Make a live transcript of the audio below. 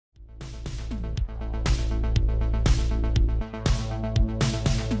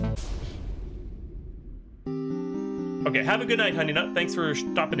Okay, have a good night, Honey Nut. Thanks for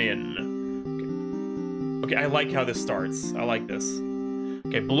stopping in. Okay, I like how this starts. I like this.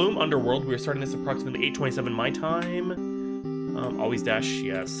 Okay, Bloom Underworld. We're starting this approximately 8:27 my time. Always dash,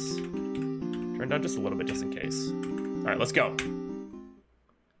 yes. Turn down just a little bit, just in case. All right, let's go.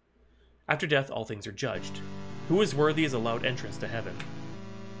 After death, all things are judged. Who is worthy is allowed entrance to heaven.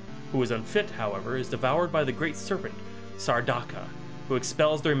 Who is unfit, however, is devoured by the great serpent, Sardaka, who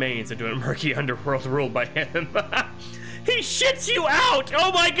expels the remains into a murky underworld ruled by him. He shits you out!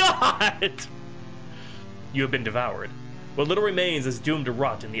 Oh my god! You have been devoured. What little remains is doomed to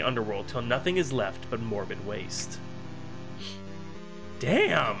rot in the underworld till nothing is left but morbid waste.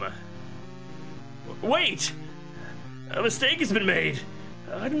 Damn! Wait! A mistake has been made.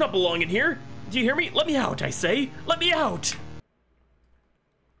 I do not belong in here. Do you hear me? Let me out, I say. Let me out!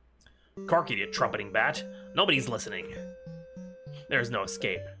 Corky, you trumpeting bat. Nobody's listening. There's no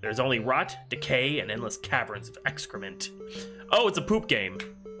escape. There's only rot, decay, and endless caverns of excrement. Oh, it's a poop game.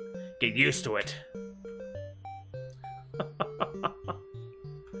 Get used to it.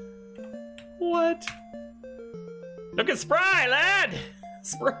 What? Looking spry, lad!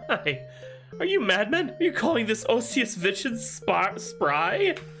 Spry? Are you madman? Are you calling this osseous vision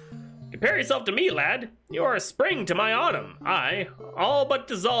spry? Compare yourself to me, lad. You are a spring to my autumn. I, all but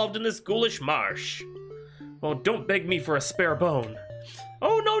dissolved in this ghoulish marsh. Well, don't beg me for a spare bone.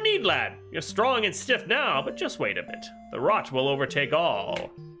 Oh, no need, lad. You're strong and stiff now, but just wait a bit. The rot will overtake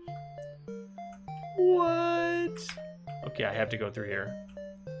all. What? Okay, I have to go through here.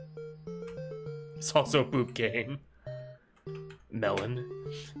 It's also a poop game. Melon.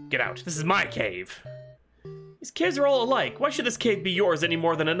 Get out. This is my cave. These caves are all alike. Why should this cave be yours any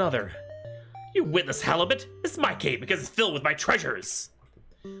more than another? You witless halibut. This is my cave because it's filled with my treasures.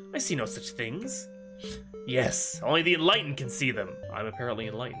 I see no such things. Yes, only the enlightened can see them. I'm apparently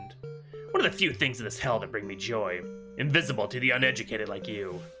enlightened. One of the few things in this hell that bring me joy. Invisible to the uneducated like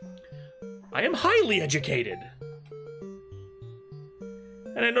you. I am highly educated.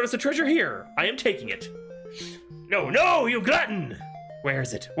 And I notice a treasure here. I am taking it. No, no, you glutton! Where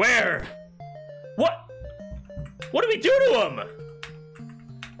is it? Where? What? What do we do to him?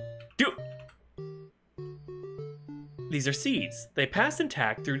 These are seeds. They pass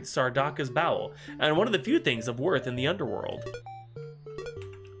intact through Sardaka's bowel, and one of the few things of worth in the underworld.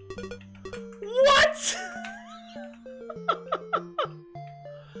 What?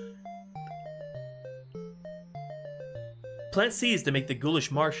 Plant seeds to make the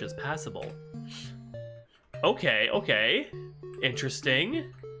ghoulish marshes passable. Okay, okay.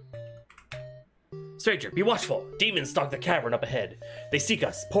 Interesting. Stranger, be watchful. Demons stalk the cavern up ahead. They seek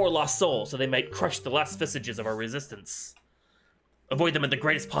us, poor lost souls, so they might crush the last vestiges of our resistance. Avoid them at the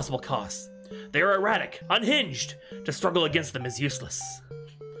greatest possible cost. They are erratic, unhinged. To struggle against them is useless.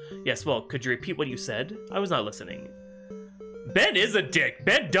 Yes, well, could you repeat what you said? I was not listening. Ben is a dick.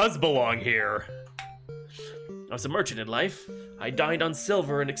 Ben does belong here. I was a merchant in life. I dined on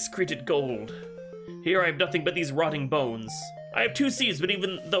silver and excreted gold. Here I have nothing but these rotting bones. I have 2 seeds, but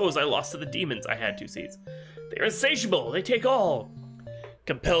even those I lost to the demons. I had 2 seeds. They are insatiable. They take all.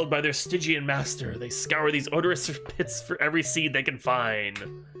 Compelled by their Stygian master, they scour these odorous pits for every seed they can find.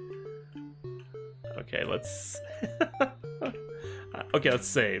 Okay, let's... okay, let's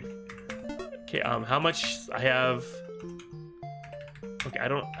save. Okay, how much I have... Okay, I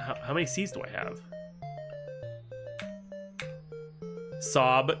don't... How many seeds do I have?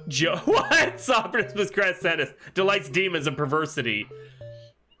 Sob, Joe, what? Sob was Crescentis, delights demons and perversity.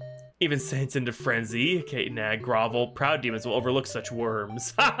 Even saints into frenzy. Okay, nag, grovel. Proud demons will overlook such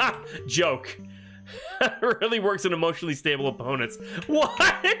worms. Haha, joke. Really works on emotionally stable opponents.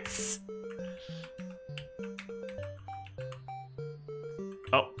 What?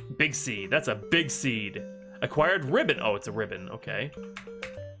 Oh, big seed. That's a big seed. Acquired ribbon. Oh, it's a ribbon. Okay.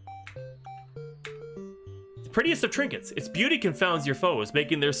 Prettiest of trinkets. Its beauty confounds your foes,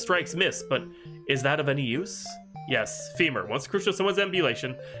 making their strikes miss, but is that of any use? Yes, femur. Once crucial to someone's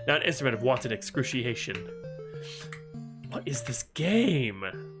ambulation, now an instrument of wanton excruciation. What is this game?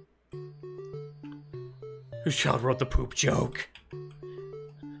 Whose child wrote the poop joke?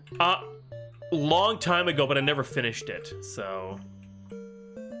 Long time ago, but I never finished it, so...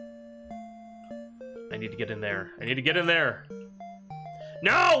 I need to get in there. I need to get in there.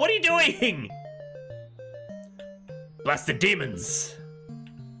 No! What are you doing? Blasted demons!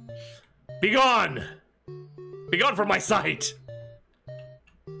 Be gone! Be gone from my sight!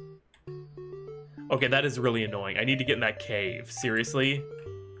 Okay, that is really annoying. I need to get in that cave. Seriously?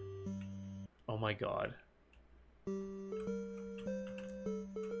 Oh my god.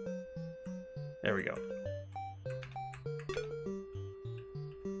 There we go.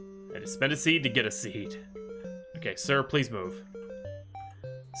 I just spend a seed to get a seed. Okay, sir, please move.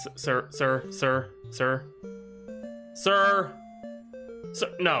 Sir.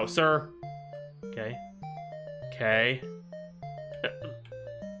 No, sir. Okay. Okay.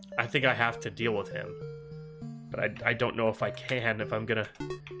 I think I have to deal with him. But I don't know if I can, if I'm gonna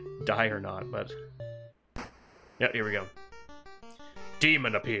die or not, but... Yep, here we go.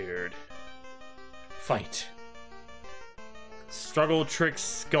 Demon appeared. Fight. Struggle, trick,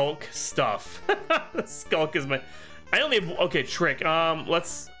 skulk, stuff. Skulk is my... I only have... Okay, trick.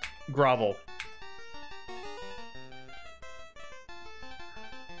 Let's grovel.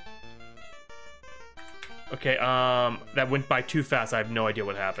 Okay, that went by too fast. I have no idea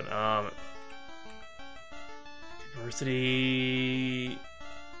what happened. Diversity...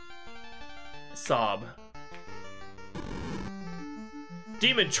 Sob.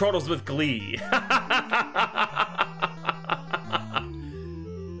 Demon chortles with glee.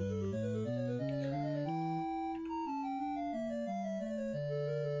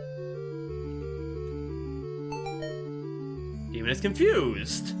 Demon is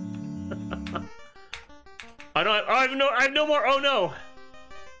confused. I have no more. Oh no.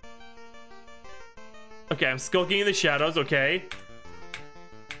 Okay, I'm skulking in the shadows. Okay.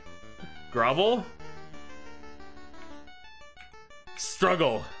 Grovel.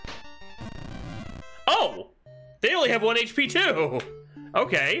 Struggle. Oh! They only have 1 HP too!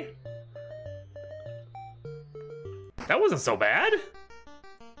 Okay. That wasn't so bad.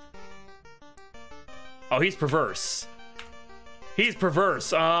 Oh, he's perverse. He's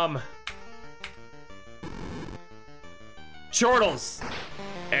perverse. Chortles!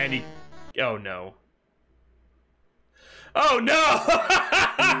 And he... Oh no. Oh no!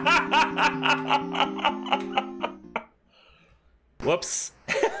 Whoops.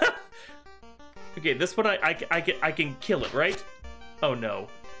 Okay, this one I can kill it, right? Oh no.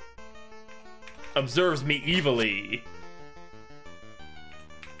 Observes me evilly.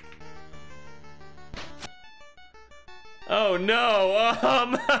 Oh no,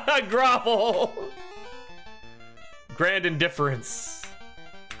 grovel. Grand indifference.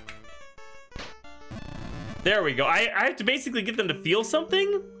 There we go. I have to basically get them to feel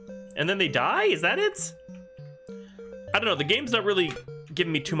something, and then they die? Is that it? I don't know, the game's not really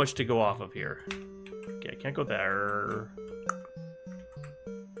giving me too much to go off of here. Okay, I can't go there.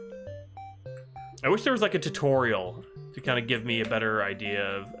 I wish there was like a tutorial to kind of give me a better idea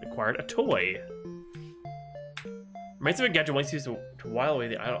of acquired a toy. Reminds me of a gadget once used to while away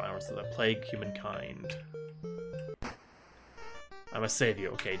the idle hours of the plague humankind. I must save you.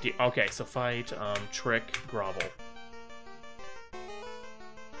 Okay, okay, so fight, trick, grovel.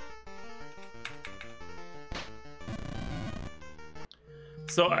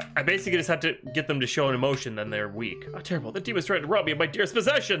 So I basically just had to get them to show an emotion, then they're weak. Oh, terrible. The demon's trying to rob me of my dearest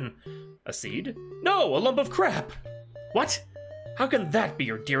possession. A seed? No, a lump of crap. What? How can that be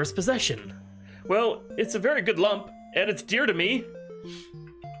your dearest possession? Well, it's a very good lump, and it's dear to me.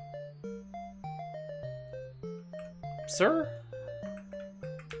 Sir?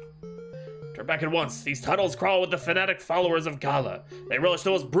 Turn back at once. These tunnels crawl with the fanatic followers of Gala. They relish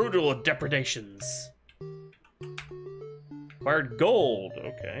the most brutal of depredations. Acquired gold.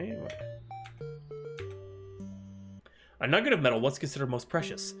 Okay. A nugget of metal once considered most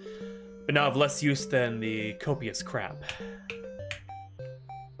precious, but now of less use than the copious crap.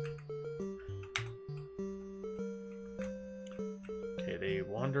 Okay, they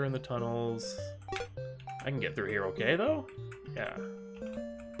wander in the tunnels. I can get through here okay, though? Yeah.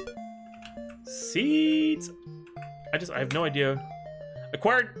 Seeds! I have no idea.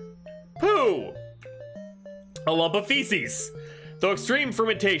 Acquired poo! A lump of feces. Through extreme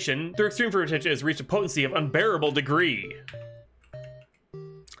fermentation has reached a potency of unbearable degree.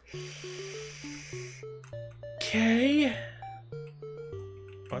 Okay.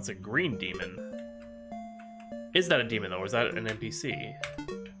 Oh, that's a green demon. Is that a demon though, or is that an NPC?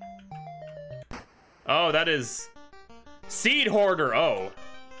 Oh, that is Seed Hoarder. Oh.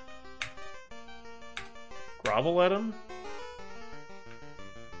 Grovel at him?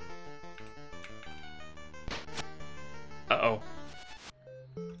 Uh-oh.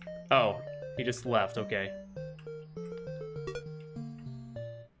 Oh, he just left, okay.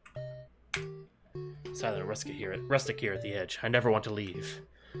 Silent rustic here at the edge. I never want to leave.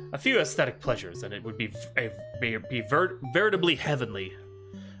 A few aesthetic pleasures, and it would be veritably heavenly.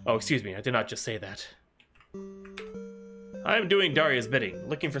 Oh, excuse me, I did not just say that. I am doing Daria's bidding,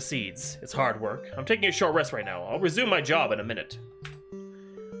 looking for seeds. It's hard work. I'm taking a short rest right now. I'll resume my job in a minute.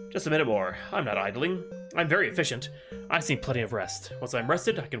 Just a minute more. I'm not idling. I'm very efficient. I need plenty of rest. Once I'm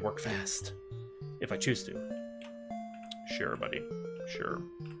rested, I can work fast. If I choose to. Sure, buddy. Sure.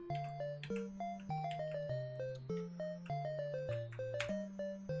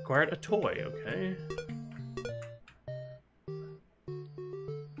 Acquired a toy, okay.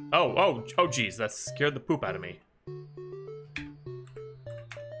 Oh, geez, that scared the poop out of me.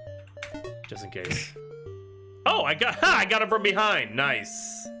 Just in case. Oh, I got him from behind.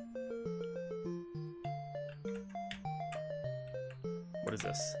 Nice. What is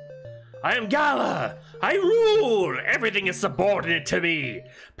this? I am Gala. I rule. Everything is subordinate to me.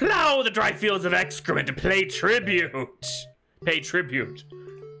 Plow the dry fields of excrement and pay tribute. Pay tribute.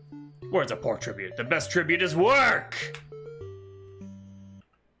 Where's a poor tribute? The best tribute is work.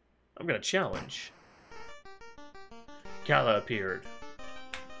 I'm gonna challenge. Gala appeared.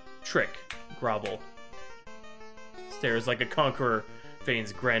 Trick. Grovel. Stares like a conqueror.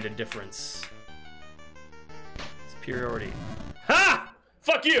 Feigns grand indifference. Superiority. Ha!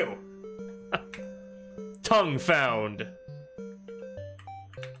 Fuck you! Tongue found.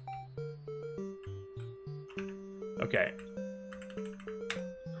 Okay.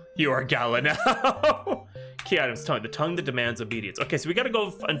 You are Gala now. Key items, tongue. The tongue that demands obedience. Okay, so we gotta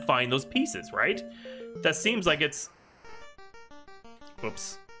go and find those pieces, right? That seems like it's...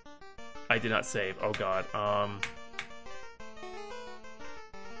 Whoops. I did not save. Oh god. Oh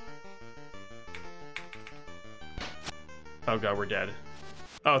god, we're dead.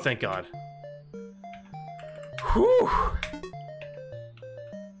 Oh, thank god. Whew.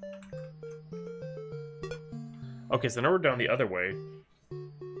 Okay, so now we're down the other way.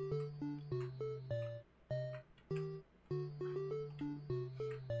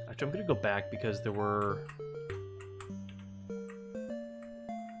 Actually, I'm gonna go back because there was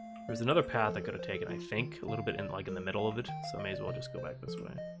another path I could have taken, I think, a little bit in the middle of it, so I may as well just go back this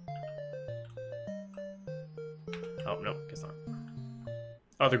way. Oh, no, guess not.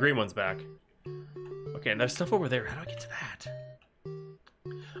 Oh, the green one's back. Okay, and there's stuff over there. How do I get to that?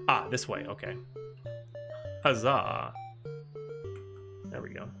 Ah, this way, okay. Huzzah. There we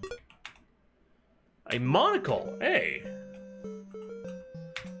go. A monocle, hey.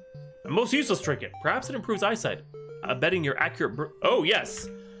 A most useless trinket. Perhaps it improves eyesight. Betting your accurate... Oh, yes.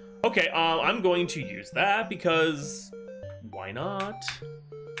 Okay, I'm going to use that because... Why not?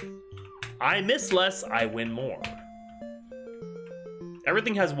 I miss less, I win more.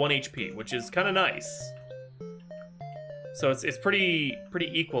 Everything has 1 HP, which is kind of nice. So it's pretty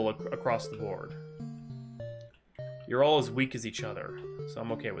equal across the board. You're all as weak as each other, so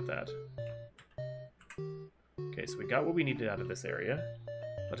I'm okay with that. Okay, so we got what we needed out of this area.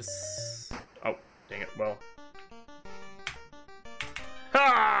 Let us... Oh, dang it, well...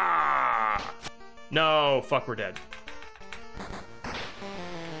 Ha! No, fuck, we're dead.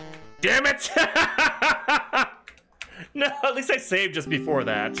 Damn it! No, at least I saved just before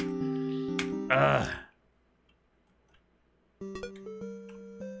that. And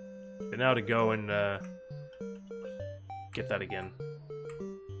now to go and get that again.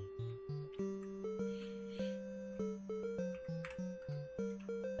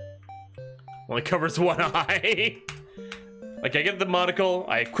 Only covers one eye. Like, I get the monocle,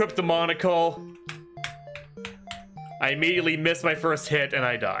 I equip the monocle, I immediately miss my first hit, and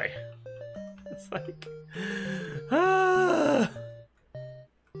I die. It's like... Ah.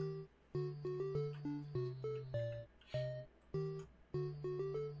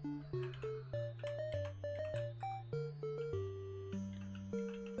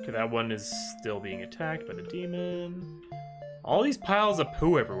 Okay, that one is still being attacked by the demon. All these piles of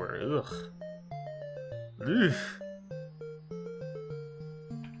poo everywhere. Ugh. Ugh.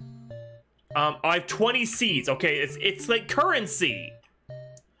 I have 20 seeds. Okay, it's like currency.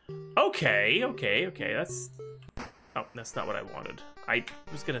 Okay, that's... Oh, that's not what I wanted. I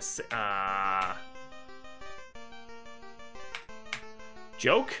was gonna say...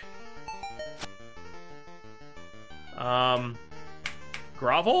 Joke?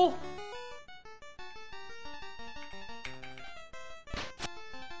 Grovel?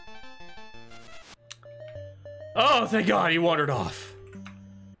 Oh, thank God, he wandered off.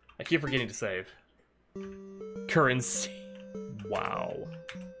 I keep forgetting to save. Currency. Wow.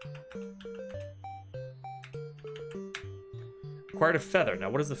 Acquired a feather. Now,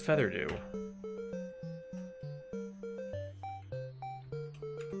 what does the feather do?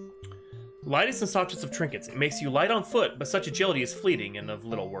 Lightest and softest of trinkets. It makes you light on foot, but such agility is fleeting and of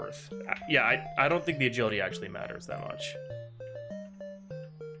little worth. Yeah, I don't think the agility actually matters that much.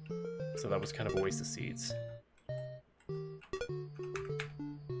 So that was kind of a waste of seeds.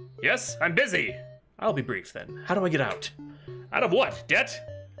 Yes, I'm busy. I'll be brief then. How do I get out? Out of what?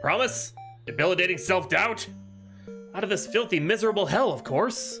 Debt? Promise? Debilitating self-doubt? Out of this filthy, miserable hell, of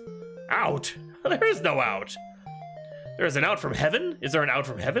course. Out? There is no out. There is an out from heaven? Is there an out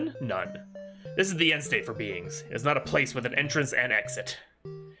from heaven? None. This is the end state for beings. It is not a place with an entrance and exit.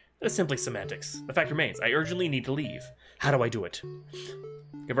 It's simply semantics. The fact remains, I urgently need to leave. How do I do it?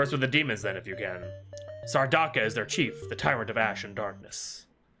 Converse with the demons then, if you can. Sardaka is their chief, the tyrant of ash and darkness.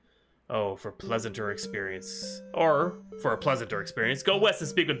 Oh, for pleasanter experience. Or, for a pleasanter experience, go west and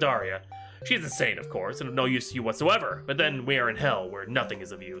speak with Daria. She's insane, of course, and of no use to you whatsoever, but then we are in hell, where nothing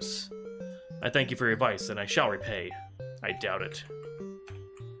is of use. I thank you for your advice, and I shall repay. I doubt it.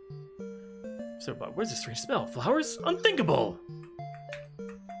 So, but where's this strange smell? Flowers? Unthinkable!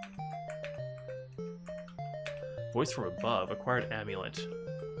 Voice from above. Acquired amulet.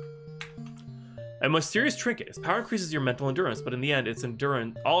 A mysterious trinket. Its power increases your mental endurance, but in the end, its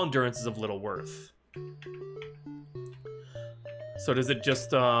all endurance is of little worth. So does it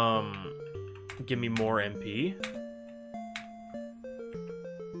just, give me more MP?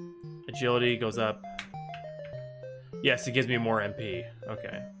 Agility goes up. Yes, it gives me more MP.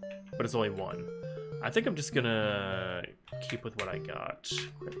 Okay. But it's only 1. I think I'm just gonna keep with what I got.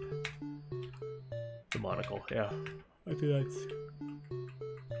 Grip. The monocle, yeah. I think that's...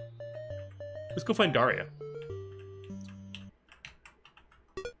 Let's go find Daria.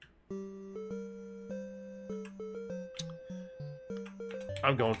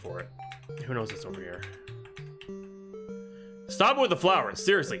 I'm going for it. Who knows what's over here? Stop it with the flowers.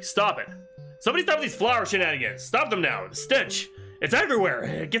 Seriously, stop it. Somebody stop these flower shenanigans. Stop them now. The stench. It's everywhere.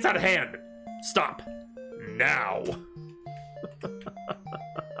 It gets out of hand. Stop. Now.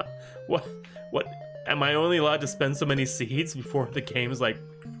 What? Am I only allowed to spend so many seeds before the game is like,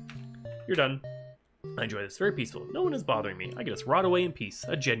 you're done? I enjoy this. Very peaceful. No one is bothering me. I can just rot away in peace.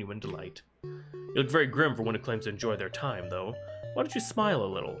 A genuine delight. You look very grim for one who claims to enjoy their time, though. Why don't you smile a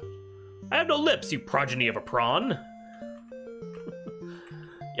little? I have no lips, you progeny of a prawn.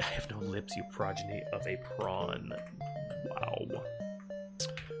 Yeah, I have no lips, you progeny of a prawn. Wow.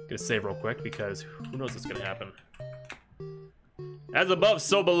 Gonna save real quick because who knows what's gonna happen. As above,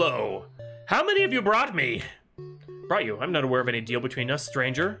 so below. How many of you brought me? Brought you? I'm not aware of any deal between us,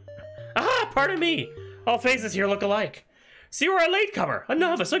 stranger. Aha! Pardon me! All faces here look alike. See, we're a latecomer, a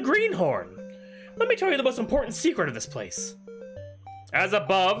novice, a greenhorn. Let me tell you the most important secret of this place. As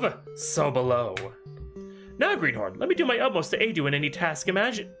above, so below. Now, greenhorn, let me do my utmost to aid you in any task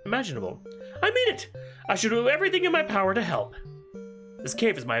imaginable. I mean it! I shall do everything in my power to help. This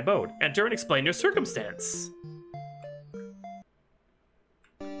cave is my abode. Enter and explain your circumstance.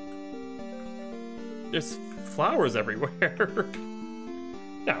 There's flowers everywhere.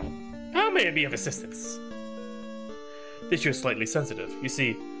 Now, how may I be of assistance? This issue is slightly sensitive. You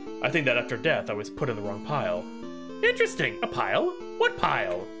see, I think that after death I was put in the wrong pile. Interesting. A pile? What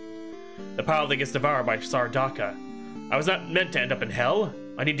pile? The pile that gets devoured by Sardaka. I was not meant to end up in hell.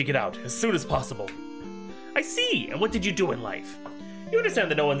 I need to get out as soon as possible. I see. And what did you do in life? You understand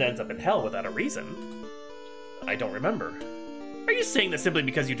that no one ends up in hell without a reason. I don't remember. Are you saying that simply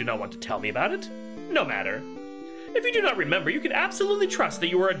because you do not want to tell me about it? No matter. If you do not remember, you can absolutely trust that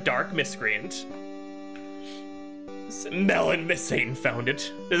you were a dark miscreant. Melon Miss Satan found it.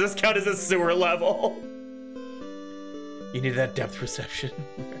 Does this count as a sewer level? You need that depth perception.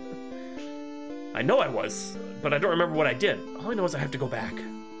 I know I was, but I don't remember what I did. All I know is I have to go back,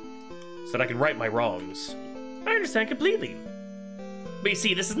 so that I can right my wrongs. I understand completely. But you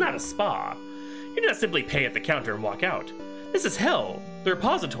see, this is not a spa. You do not simply pay at the counter and walk out. This is hell, the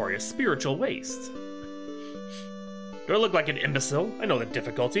repository of spiritual waste. Do I look like an imbecile? I know the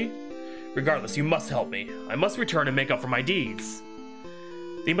difficulty. Regardless, you must help me. I must return and make up for my deeds.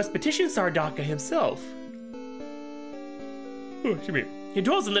 They must petition Sardaka himself. He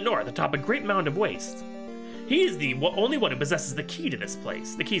dwells in the north, atop a great mound of waste. He is the only one who possesses the key to this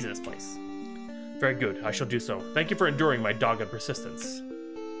place. The keys to this place. Very good, I shall do so. Thank you for enduring my dogged persistence.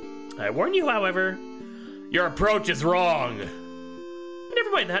 I warn you, however, your approach is wrong.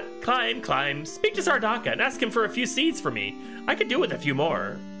 Never mind that. Climb. Speak to Sardaka and ask him for a few seeds for me. I could do with a few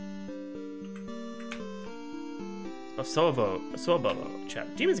more. A Sobo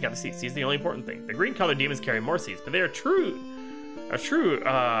chat. Demons got the seeds. Seeds the only important thing. The green-colored demons carry more seeds, but they are true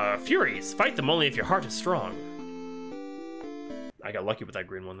furies. Fight them only if your heart is strong. I got lucky with that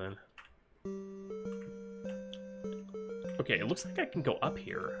green one then. Okay, it looks like I can go up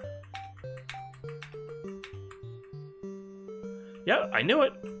here. Yeah, I knew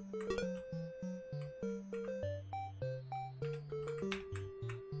it.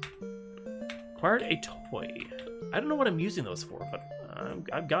 Acquired a toy. I don't know what I'm using those for, but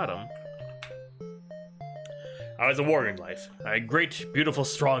I've got them. I was a warrior in life. I had great, beautiful,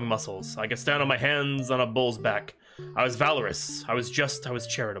 strong muscles. I could stand on my hands on a bull's back. I was valorous. I was just. I was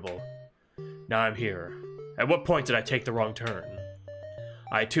charitable. Now I'm here. At what point did I take the wrong turn?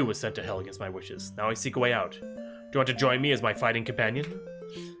 I too was sent to hell against my wishes. Now I seek a way out. Do you want to join me as my fighting companion?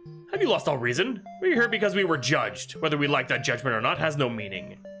 Have you lost all reason? We're here because we were judged. Whether we like that judgment or not has no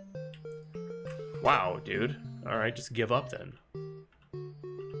meaning. Wow, dude. Alright, just give up then.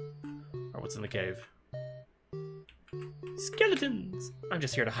 Alright, what's in the cave? Skeletons! I'm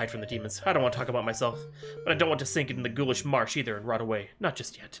just here to hide from the demons. I don't want to talk about myself, but I don't want to sink into the ghoulish marsh either and rot away. Not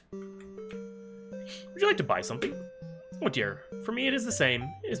just yet. Would you like to buy something? Oh dear. For me, it is the same.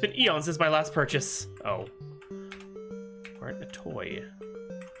 It has been eons since my last purchase. Oh. Alright, a toy.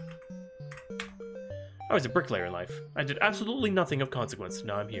 I was a bricklayer in life. I did absolutely nothing of consequence.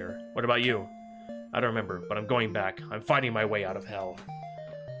 Now I'm here. What about you? I don't remember, but I'm going back. I'm fighting my way out of hell.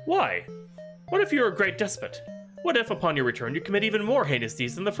 Why? What if you're a great despot? What if, upon your return, you commit even more heinous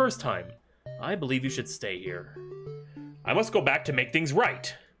deeds than the first time? I believe you should stay here. I must go back to make things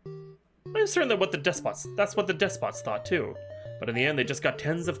right. I'm certain that's what the despots thought too. But in the end, they just got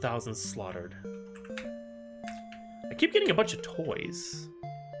tens of thousands slaughtered. I keep getting a bunch of toys.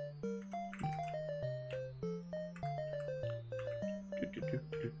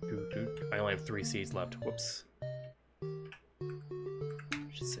 I only have 3 seeds left. Whoops.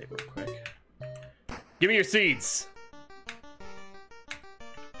 Should save real quick. Give me your seeds!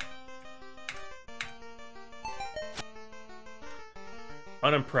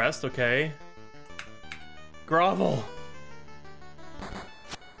 Unimpressed, okay. Grovel!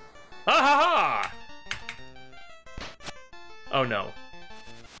 Ha ha ha! Oh no.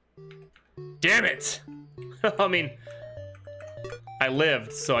 Damn it! I mean, I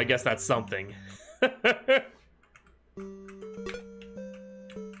lived, so I guess that's something.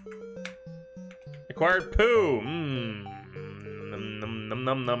 Acquired poo. Num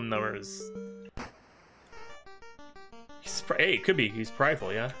numbers. Hey, it could be. He's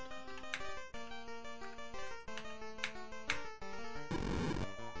prideful, yeah.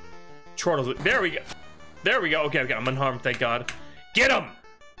 Chortles. There we go. There we go. Okay, okay. I'm unharmed, thank God. Get him!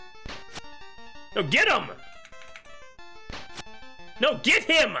 No, get him! No, get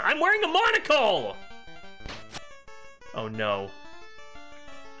him! I'm wearing a monocle! Oh no.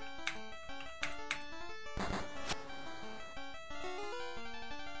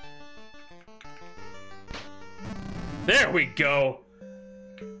 There we go.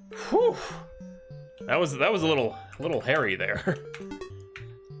 Whew. That was a little hairy there.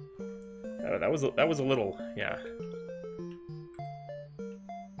 that was a little, yeah.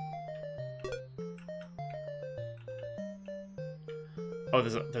 Oh,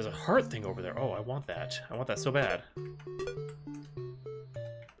 there's a heart thing over there. Oh, I want that. I want that so bad.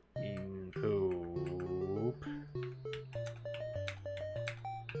 Poop.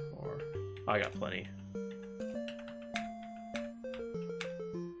 Or I got plenty.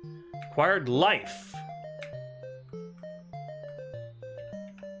 Acquired life.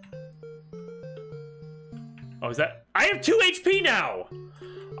 Oh, is that? I have 2 HP now!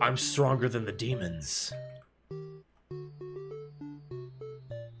 I'm stronger than the demons.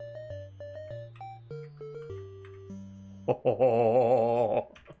 Oh,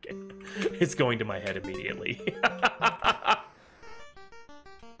 okay. It's going to my head immediately.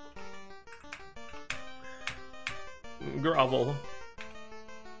 Grovel.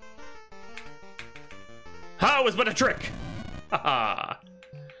 Ha! It was but a trick! Haha!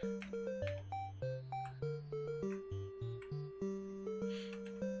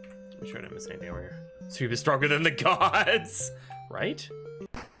 I'm sure I didn't miss anything over here. So he was stronger than the gods! Right?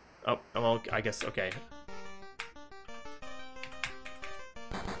 Oh, well, I guess, okay.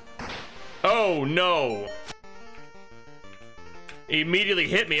 Oh, no! He immediately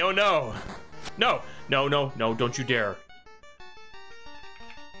hit me, oh no! No! No, no, no, don't you dare.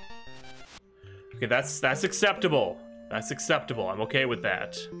 Okay, that's acceptable. That's acceptable. I'm okay with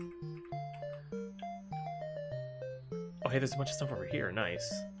that. Oh, hey, there's a bunch of stuff over here.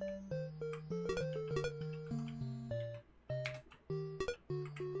 Nice.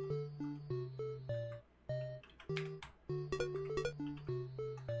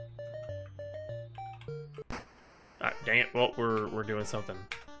 Ah, dang it. Well, we're doing something.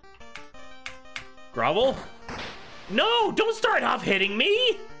 Grovel? No! Don't start off hitting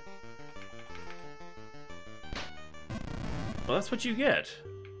me! Well, that's what you get.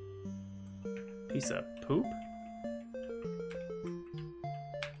 Piece of poop.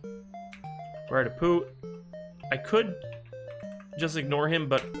 Where to poop? I could just ignore him,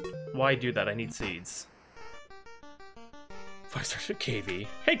 but why do that? I need seeds. 5-star to KV.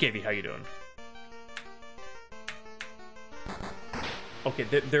 Hey, KV, how you doing? Okay,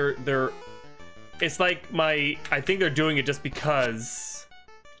 they're. It's like I think they're doing it just because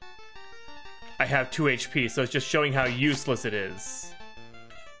I have 2 HP, so it's just showing how useless it is.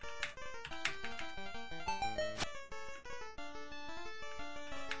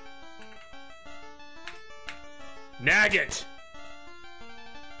 Nag it!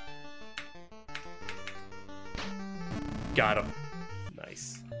 Got him.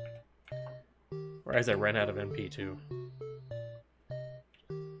 Nice. Whereas I ran out of MP too.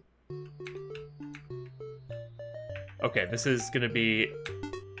 Okay, this is gonna be...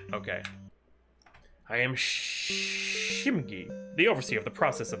 Okay. I am Shimgi, the overseer of the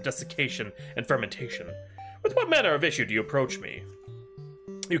process of desiccation and fermentation. With what manner of issue do you approach me?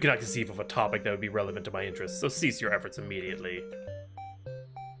 You cannot conceive of a topic that would be relevant to my interests, so cease your efforts immediately.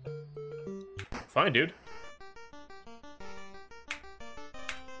 Fine, dude.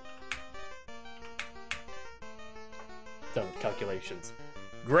 Done with calculations.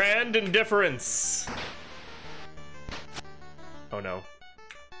 Grand indifference! Oh no.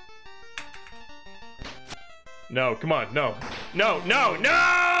 No, come on, no. No, no,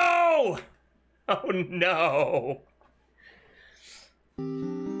 no! Oh no!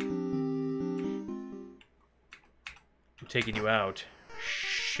 I'm taking you out.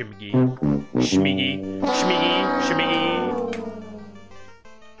 Shimmy. Shmiggy. Shmiggy. Shmiggy.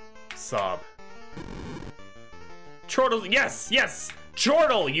 Sob. Chortle, yes, yes!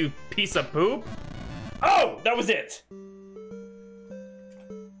 Chortle, you piece of poop! Oh, that was it!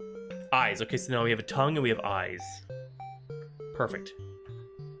 Eyes, okay, so now we have a tongue and we have eyes. Perfect.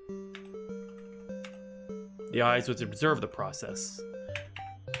 The eyes would observe the process.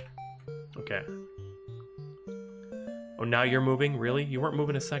 Okay. Oh, now you're moving? Really? You weren't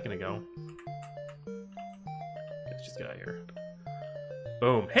moving a second ago. Let's just get out of here.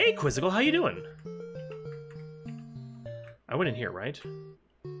 Boom. Hey, Quizzical, how you doing? I went in here, right?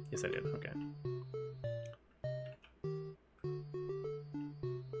 Yes, I did. Okay.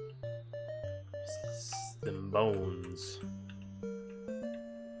 The bones.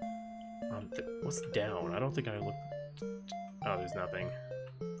 What's down? I don't think I looked. Oh, there's nothing.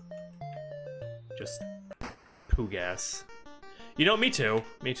 Just poo gas. You know, me too.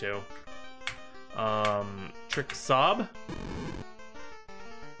 Me too. Trick sob.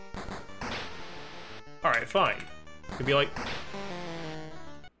 All right, fine. Could be like.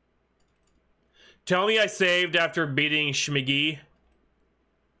 Tell me I saved after beating Shmiggy.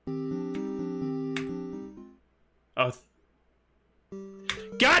 Oh.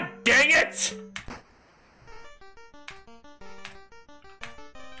 God dang it!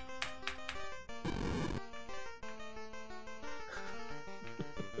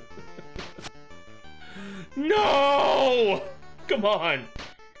 No! Come on.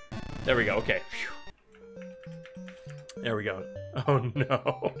 There we go. Okay. Phew. There we go. Oh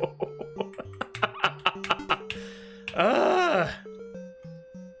no.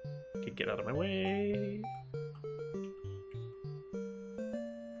 Okay, get out of my way.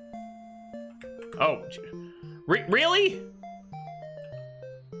 Oh, really?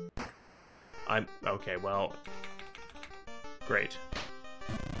 I'm okay. Well, great.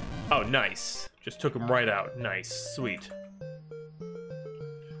 Oh, nice. Just took him right out. Nice, sweet.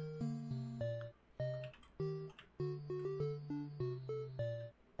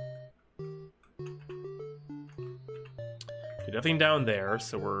 Okay, nothing down there,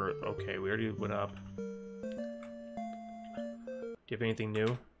 so we're okay. We already went up. Do you have anything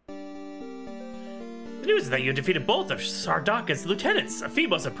new? The news is that you defeated both of Sardaka's lieutenants. A feat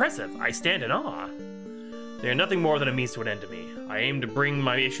most impressive. I stand in awe. They are nothing more than a means to an end to me. I aim to bring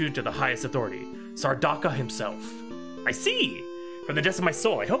my issue to the highest authority, Sardaka himself. I see! From the depths of my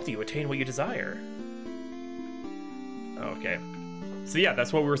soul, I hope that you attain what you desire. Okay. So yeah,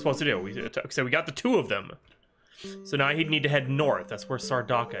 that's what we were supposed to do. So we got the two of them. So now he'd need to head north. That's where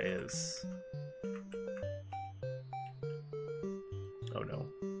Sardaka is. Oh no.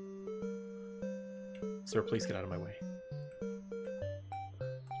 Sir, please get out of my way.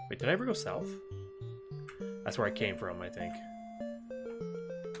 Wait, did I ever go south? That's where I came from, I think.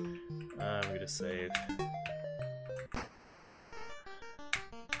 I'm gonna save.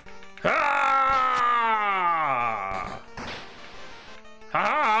 Ah!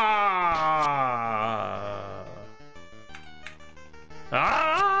 Ah!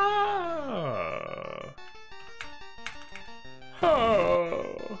 Ah!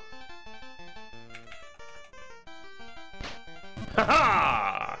 Oh!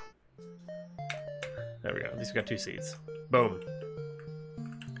 Ha-ha! There we go. At least we got 2 seeds. Boom.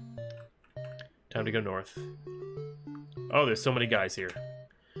 Time to go north. Oh, there's so many guys here.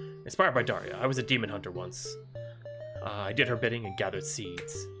 Inspired by Daria, I was a demon hunter once. I did her bidding and gathered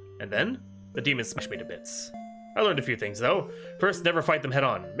seeds. And then, the demons smashed me to bits. I learned a few things, though. First, never fight them head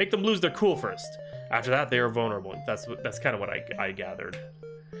on. Make them lose their cool first. After that, they are vulnerable. That's kind of what I gathered.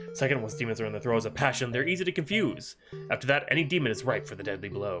 Second, once demons are in the throes of passion, they're easy to confuse. After that, any demon is ripe for the deadly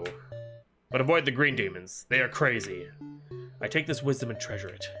blow. But avoid the green demons. They are crazy. I take this wisdom and treasure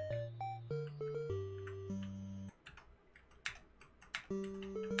it.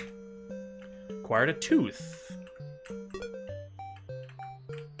 Acquired a tooth.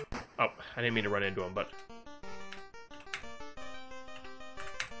 Oh, I didn't mean to run into him, but...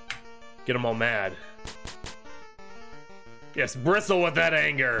 Get them all mad. Yes, bristle with that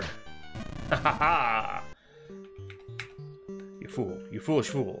anger. Ha ha ha. You fool. You foolish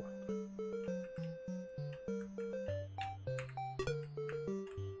fool.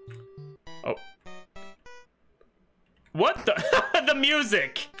 Oh. What the? The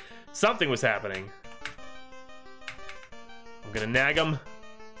music! Something was happening. I'm gonna nag him.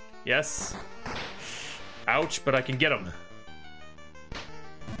 Yes. Ouch, but I can get him.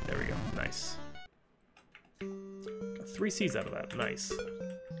 There we go. Nice. Got 3 seeds out of that. Nice.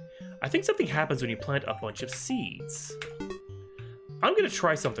 I think something happens when you plant a bunch of seeds. I'm gonna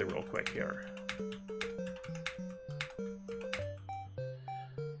try something real quick here.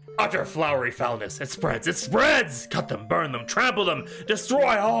 Utter flowery foulness. It spreads. It spreads! Cut them, burn them, trample them,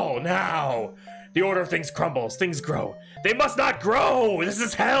 destroy all now! The order of things crumbles, things grow. They must not grow! This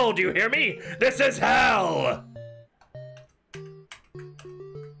is hell, do you hear me? This is hell!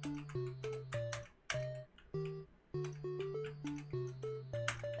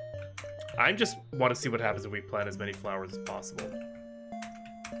 I just want to see what happens if we plant as many flowers as possible.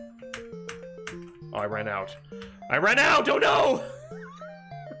 Oh, I ran out. I ran out! Oh no!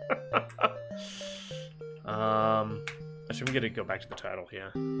 Actually, I'm gonna go back to the title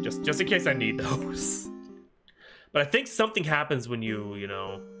here. Just in case I need those. But I think something happens when you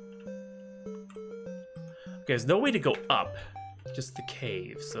know... Okay, there's no way to go up. Just the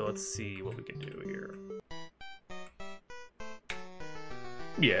cave. So let's see what we can do here.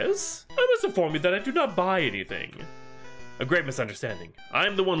 Yes, I must inform you that I do not buy anything. A great misunderstanding. I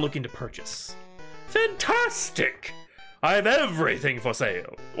am the one looking to purchase. Fantastic! I have everything for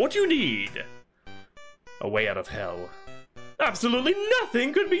sale. What do you need? A way out of hell. Absolutely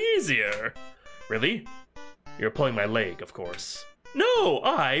nothing could be easier. Really? You're pulling my leg, of course. No,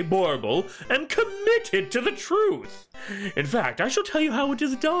 I, Borble, am committed to the truth. In fact, I shall tell you how it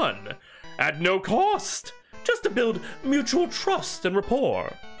is done. At no cost. Just to build mutual trust and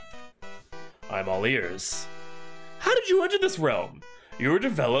rapport. I'm all ears. How did you enter this realm? You were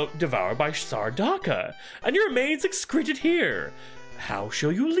devoured by Sardaka, and your remains excreted here. How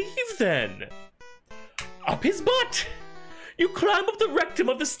shall you leave, then? Up his butt! You climb up the rectum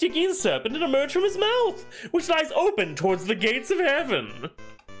of the Stygian serpent and emerge from his mouth, which lies open towards the gates of heaven.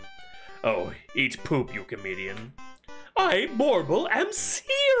 Oh, eat poop, you comedian. I, Borble, am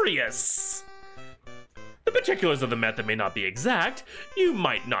serious! The particulars of the method may not be exact. You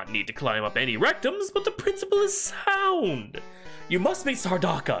might not need to climb up any rectums, but the principle is sound. You must meet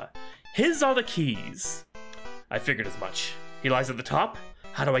Sardaka. His are the keys. I figured as much. He lies at the top.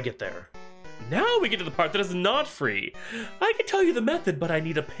 How do I get there? Now we get to the part that is not free. I can tell you the method, but I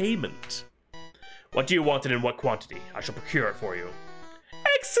need a payment. What do you want and in what quantity? I shall procure it for you.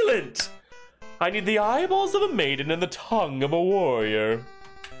 Excellent! I need the eyeballs of a maiden and the tongue of a warrior.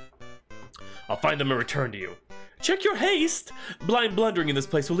 I'll find them and return to you. Check your haste! Blind blundering in this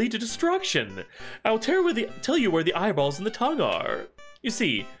place will lead to destruction. I will tell you where the eyeballs and the tongue are. You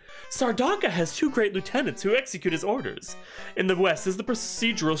see, Sardaka has 2 great lieutenants who execute his orders. In the west is the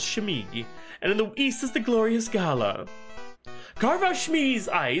procedural Shmi, and in the east is the glorious Gala. Carve out Shmi's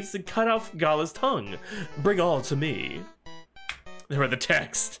eyes and cut off Gala's tongue. Bring all to me. There are the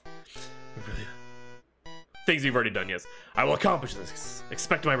text. Really? Things you've already done, yes. I will accomplish this.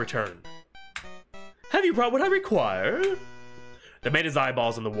 Expect my return. Have you brought what I require? The maiden's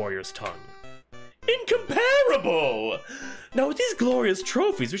eyeballs and the warrior's tongue. Incomparable! Now with these glorious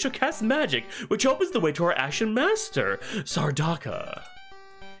trophies, we shall cast magic, which opens the way to our ashen master, Sardaka.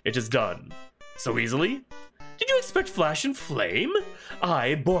 It is done. So easily? Did you expect flash and flame?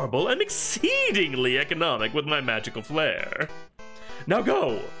 I, Borble, am exceedingly economic with my magical flair. Now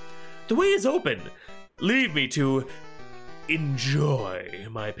go! The way is open. Leave me to enjoy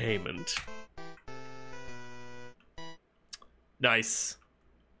my payment. Nice.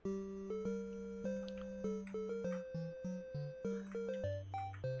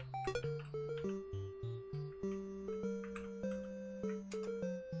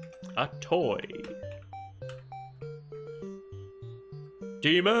 A toy.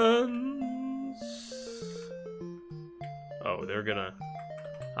 Demons. Oh, they're gonna...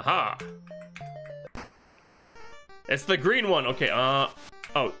 Aha! It's the green one. Okay, oh.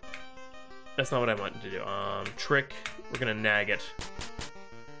 That's not what I wanted to do. Trick. We're gonna nag it.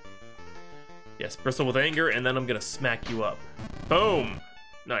 Yes, bristle with anger, and then I'm gonna smack you up. Boom!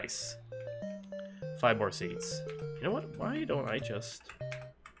 Nice. 5 more seeds. You know what? Why don't I just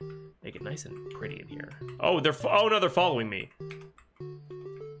make it nice and pretty in here? Oh, oh no, they're following me.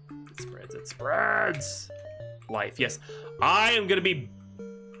 It spreads, it spreads. Life, yes. I am gonna be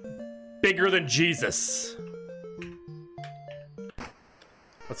bigger than Jesus.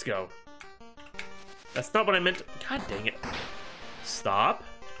 Let's go. That's not what I meant to... God dang it. Stop.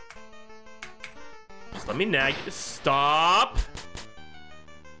 Just let me nag. Stop.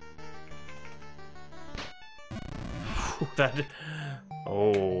 That...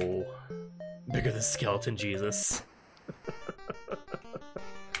 Oh. Bigger than skeleton Jesus.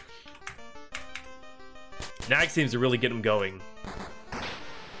 Nag seems to really get him going.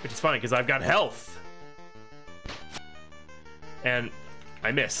 Which is funny, because I've got health. And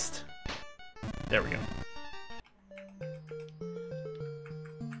I missed. There we go.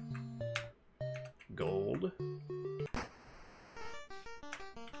 Gold.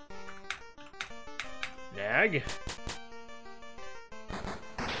 Nag.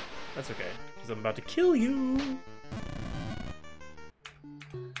 That's okay, because I'm about to kill you.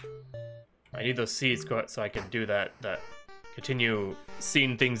 I need those seeds so I can do that continue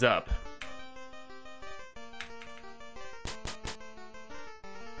seeing things up.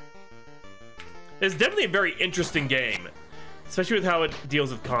 It's definitely a very interesting game, especially with how it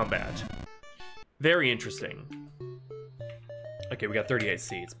deals with combat. Very interesting. Okay, we got 38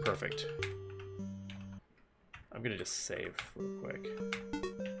 seeds, perfect. I'm gonna just save real quick.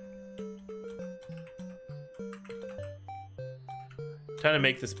 Time to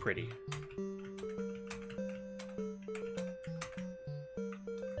make this pretty.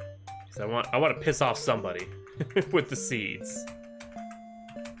 Because I want to piss off somebody with the seeds.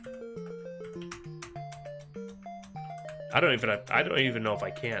 I don't even know if I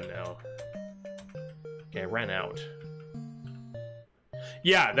can now. Okay, I ran out.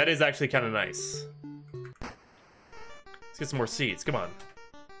 Yeah, that is actually kind of nice. Let's get some more seeds. Come on.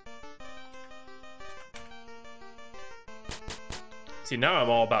 See, now I'm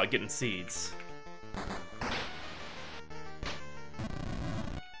all about getting seeds.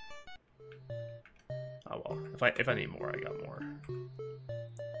 Oh well, if I need more, I got more.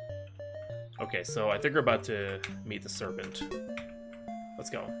 Okay, so I think we're about to meet the serpent. Let's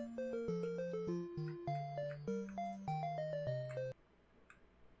go.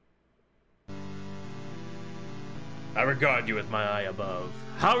 I regard you with my eye above.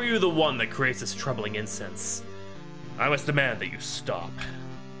 How are you the one that creates this troubling incense? I must demand that you stop.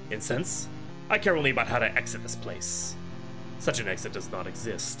 Incense? I care only about how to exit this place. Such an exit does not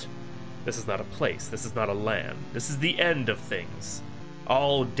exist. This is not a place, this is not a land. This is the end of things.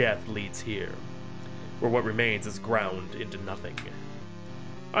 All death leads here, where what remains is ground into nothing.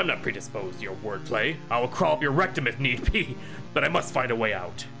 I'm not predisposed to your wordplay. I will crawl up your rectum if need be, but I must find a way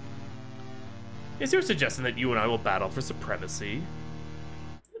out. Is your suggestion that you and I will battle for supremacy?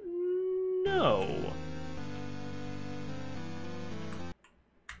 No.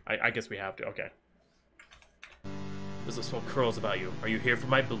 I guess we have to, okay. There's a small curls about you. Are you here for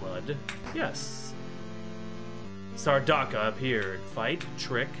my blood? Yes. Sardaka appeared. Fight,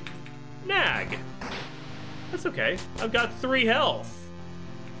 trick, nag. That's okay. I've got 3 health.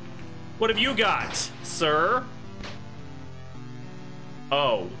 What have you got, sir?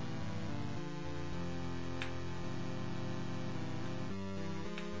 Oh.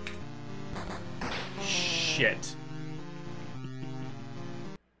 Shit.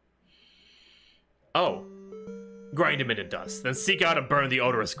 Oh. Grind him into dust, then seek out and burn the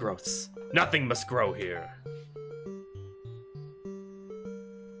odorous growths. Nothing must grow here.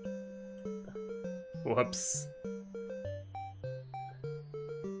 Whoops.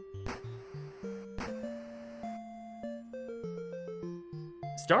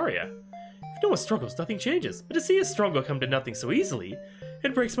 Staria. If Noah struggles, nothing changes. But to see a struggle come to nothing so easily,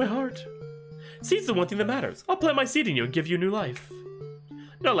 it breaks my heart. Seed's the one thing that matters. I'll plant my seed in you and give you new life.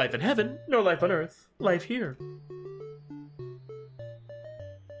 No life in heaven, no life on earth. Life here.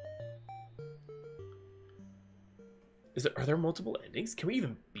 Are there multiple endings? Can we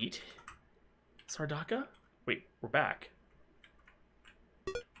even beat Sardaka? Wait, we're back.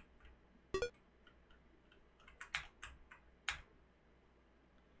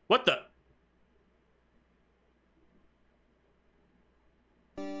 What the?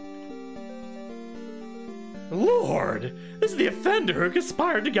 Lord! This is the offender who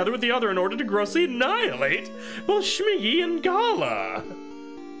conspired together with the other in order to grossly annihilate both Shmigi and Gala.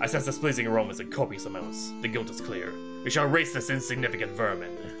 I sense displeasing aromas in copious amounts. The guilt is clear. We shall erase this insignificant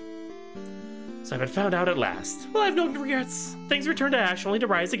vermin. So I've been found out at last. Well, I have no regrets. Things return to ash only to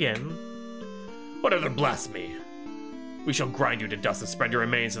rise again. What other blasphemy? We shall grind you to dust and spread your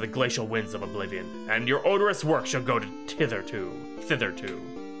remains to the glacial winds of oblivion, and your odorous work shall go to thitherto.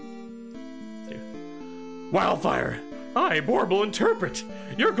 Wildfire! I, Borble, interpret!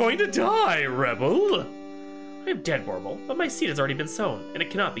 You're going to die, rebel! I am dead, Borble, but my seed has already been sown, and it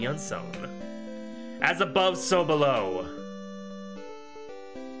cannot be unsown. As above, so below.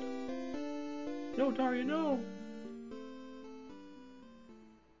 No, Daria, no.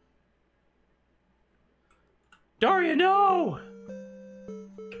 Daria, no!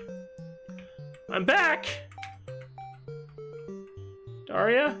 I'm back!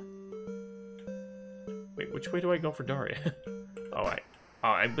 Daria? Wait, which way do I go for Daria?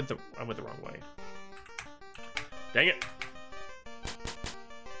 I went the wrong way. Dang it.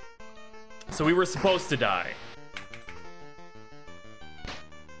 So we were supposed to die.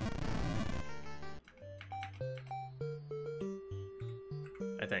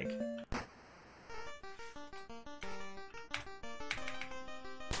 I think.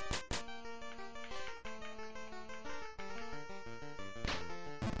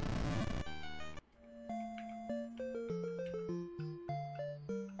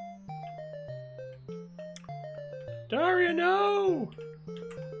 Daria, no!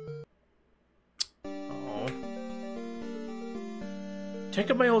 Oh.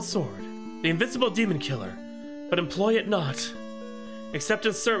 Take up my old sword, the invincible demon killer, but employ it not, except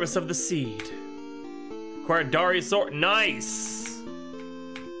in service of the seed. Acquire Daria's sword. Nice!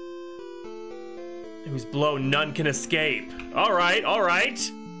 Whose blow none can escape. Alright, alright.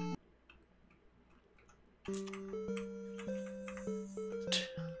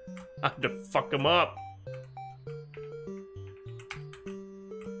 I have to fuck him up.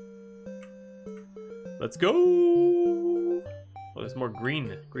 Let's go! Oh, there's more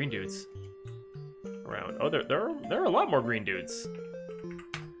green dudes around. Oh, there are a lot more green dudes.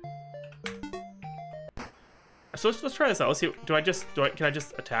 So let's try this out. Let's see. Can I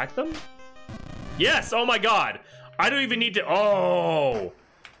just attack them? Yes! Oh my god! I don't even need to. Oh!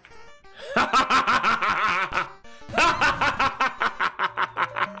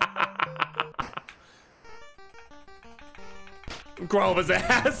 Grow up his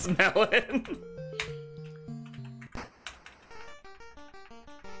ass, Melon.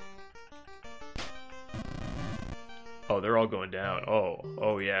 Oh, they're all going down.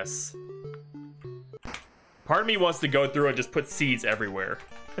 Oh yes. Part of me wants to go through and just put seeds everywhere.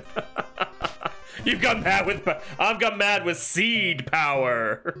 You've got mad with, I've got mad with seed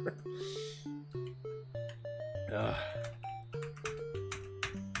power.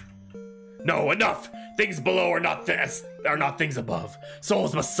 No, enough. Things below are not things above.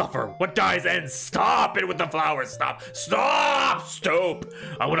 Souls must suffer. What dies ends. Stop it with the flowers. Stop. Stop. Stoop.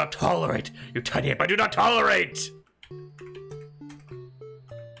 I will not tolerate. You tiny ape, I do not tolerate.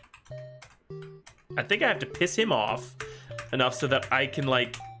 I think I have to piss him off enough so that I can,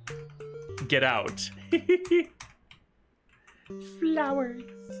 like, get out. Flowers.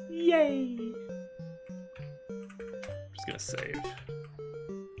 Yay. I'm just gonna save.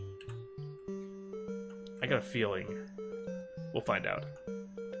 I got a feeling. We'll find out.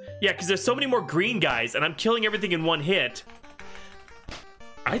 Yeah, because there's so many more green guys, and I'm killing everything in one hit.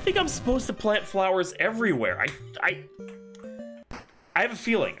 I think I'm supposed to plant flowers everywhere. I have a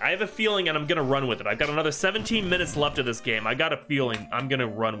feeling. I have a feeling, and I'm gonna run with it. I've got another 17 minutes left of this game. I got a feeling I'm gonna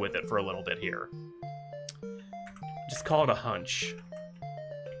run with it for a little bit here. Just call it a hunch.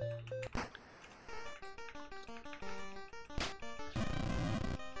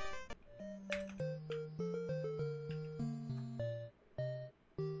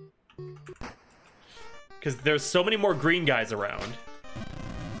 Because there's so many more green guys around.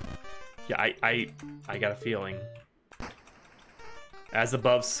 Yeah, I got a feeling. As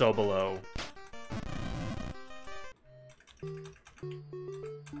above, so below.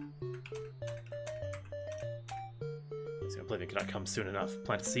 Oblivion cannot come soon enough.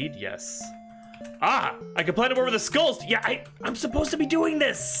 Plant a seed? Yes. Ah! I can plant them over the skulls! Yeah, I'm supposed to be doing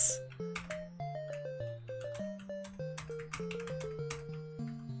this!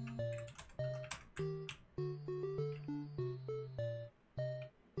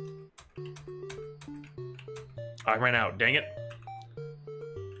 I ran out, dang it.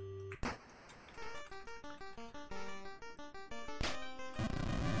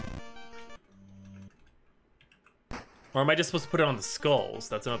 Or am I just supposed to put it on the skulls?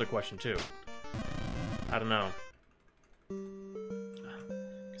 That's another question, too. I don't know.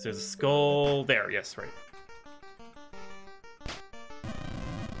 Because there's a skull there. Yes, right.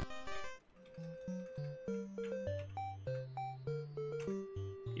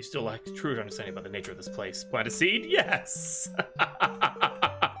 You still lack true understanding about the nature of this place. Plant a seed? Yes!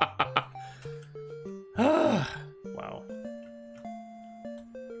 Wow.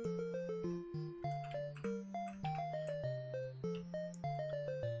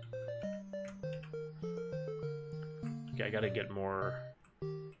 Okay, I gotta get more...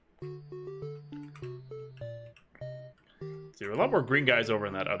 There are a lot more green guys over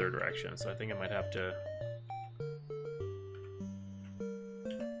in that other direction, so I think I might have to...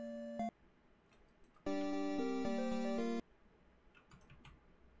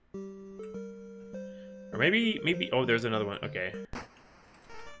 Or maybe... Oh, there's another one. Okay.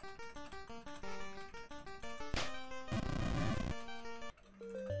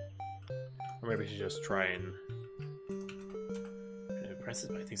 Or maybe I should just try and... Impressive,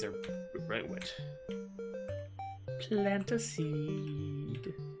 but things are right wet. Plant a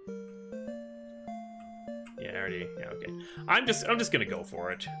seed. Yeah, already. Yeah, okay. I'm just gonna go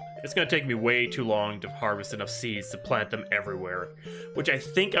for it. It's gonna take me way too long to harvest enough seeds to plant them everywhere, which I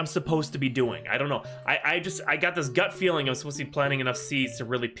think I'm supposed to be doing. I don't know. I got this gut feeling I'm supposed to be planting enough seeds to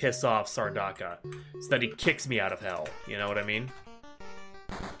really piss off Sardaka, so that he kicks me out of hell. You know what I mean?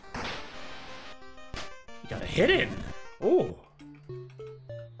 You got a hidden. Ooh.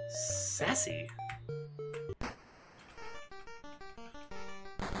 Sassy.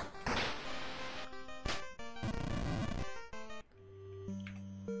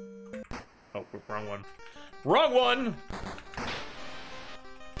 Oh, wrong one. Wrong one!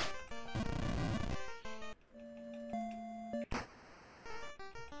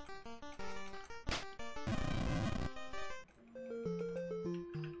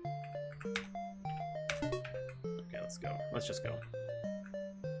 Okay, let's go. Let's just go.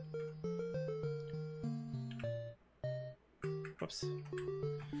 Whoops.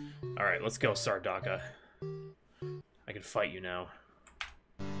 Alright, let's go, Sardaka. I can fight you now.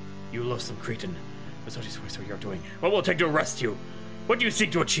 You loathsome cretin. That's what you're doing. What will it take to arrest you? What do you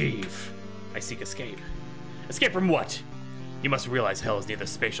seek to achieve? I seek escape. Escape from what? You must realize hell is neither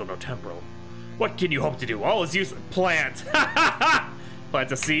spatial nor temporal. What can you hope to do? All is useless. Plant!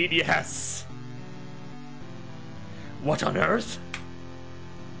 Plant a seed? Yes! What on earth?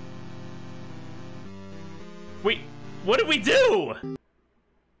 Wait, what did we do?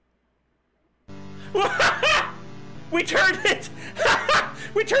 We turned it!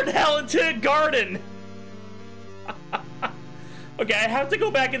 We turned hell into a garden! Okay, I have to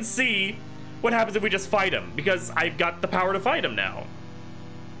go back and see what happens if we just fight him, because I've got the power to fight him now.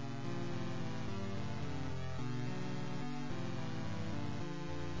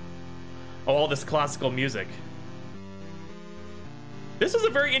 Oh, all this classical music. This was a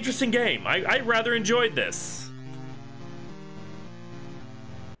very interesting game. I rather enjoyed this.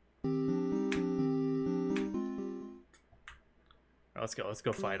 Let's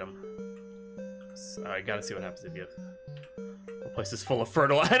go fight him. I gotta see what happens if you... The place is full of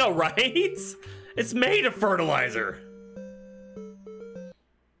fertilizer. I know, right? It's made of fertilizer.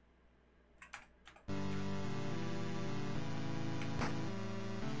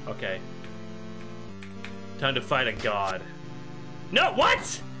 Okay. Time to fight a god. No,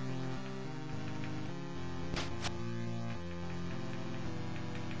 what?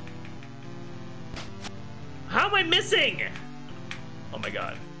 How am I missing? Oh my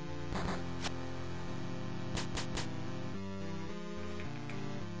god.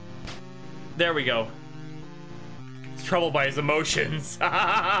 There we go. He's troubled by his emotions.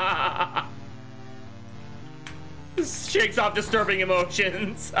 Shakes off disturbing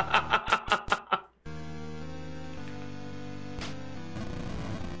emotions.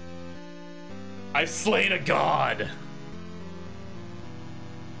 I've slain a god.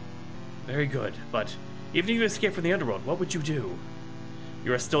 Very good, but even if you escape from the Underworld, what would you do?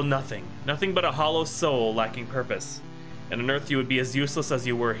 You are still nothing. Nothing but a hollow soul lacking purpose. And on Earth you would be as useless as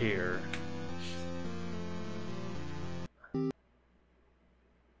you were here.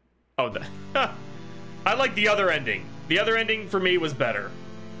 Oh, I like the other ending. The other ending for me was better.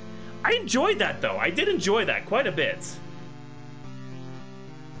 I enjoyed that though. I did enjoy that quite a bit.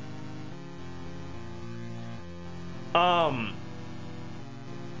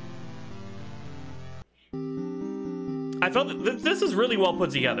 I felt that this is really well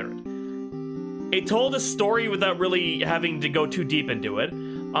put together. It told a story without really having to go too deep into it.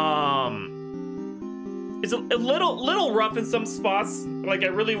 It's a little rough in some spots. Like, I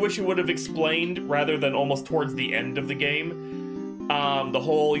really wish it would have explained rather than almost towards the end of the game. The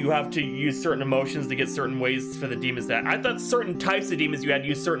whole, you have to use certain emotions to get certain ways for the demons that... I thought certain types of demons you had to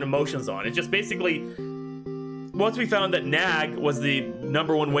use certain emotions on. It's just basically... Once we found that nag was the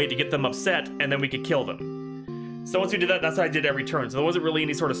 #1 way to get them upset, and then we could kill them. So once we did that, that's how I did every turn. So there wasn't really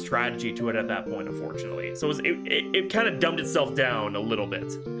any sort of strategy to it at that point, unfortunately. So it kind of dumbed itself down a little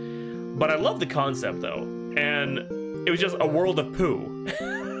bit. But I love the concept, though. And it was just a world of poo.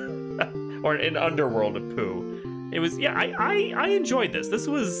 Or an underworld of poo. It was, yeah, I enjoyed this. This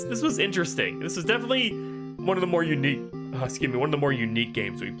was interesting. This was definitely one of the more unique, excuse me, one of the more unique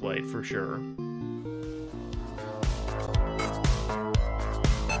games we played, for sure.